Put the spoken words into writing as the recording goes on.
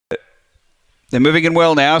They're moving in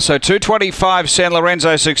well now. So 225 San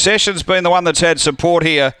Lorenzo. Succession's been the one that's had support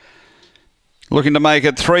here. Looking to make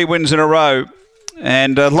it 3 wins in a row.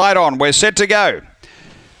 And light on. We're set to go.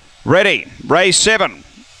 Ready. Race 7.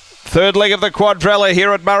 Third leg of the quadrella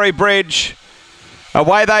here at Murray-Bridge.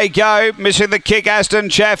 Away they go, missing the kick, Aston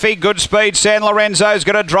Chaffee. Good speed, San Lorenzo's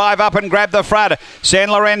going to drive up and grab the front. San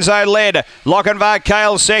Lorenzo led, Lochinvar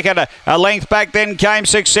Kale second. A length back then came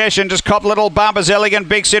Succession, just cop little bump as Elegant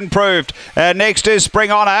Bix improved. Next is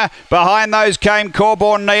Spring Honor. Behind those came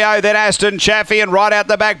Corborn Neo, then Aston Chaffee, and right out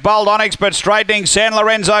the back Bold Onyx, but straightening San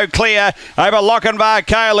Lorenzo clear over Lochinvar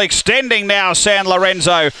Kale, extending now San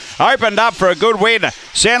Lorenzo. Opened up for a good win.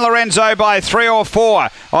 San Lorenzo by 3 or 4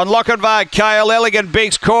 on Lochinvar Kale, Elegant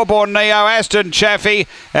Bix, Corborn Neo, Aston Chaffee,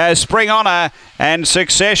 Spring Honor and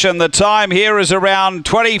Succession. The time here is around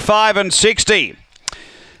 25 and 60.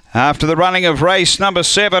 After the running of race number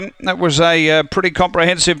 7, that was a pretty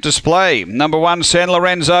comprehensive display. Number 1, San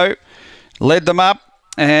Lorenzo, led them up.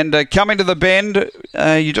 And coming to the bend,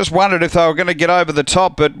 you just wondered if they were going to get over the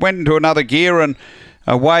top, but went into another gear and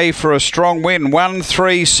away for a strong win. 1,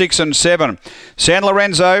 3, 6 and 7. San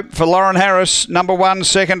Lorenzo for Lauren Harris, number 1,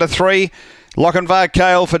 second to 3. Lochinvar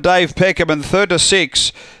Kale for Dave Peckham, and third to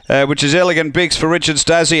 6, which is Elegant Bix for Richard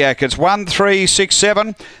Stasiak. It's 1, 3, 6,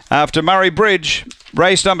 7 after Murray-Bridge,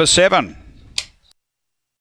 race number 7.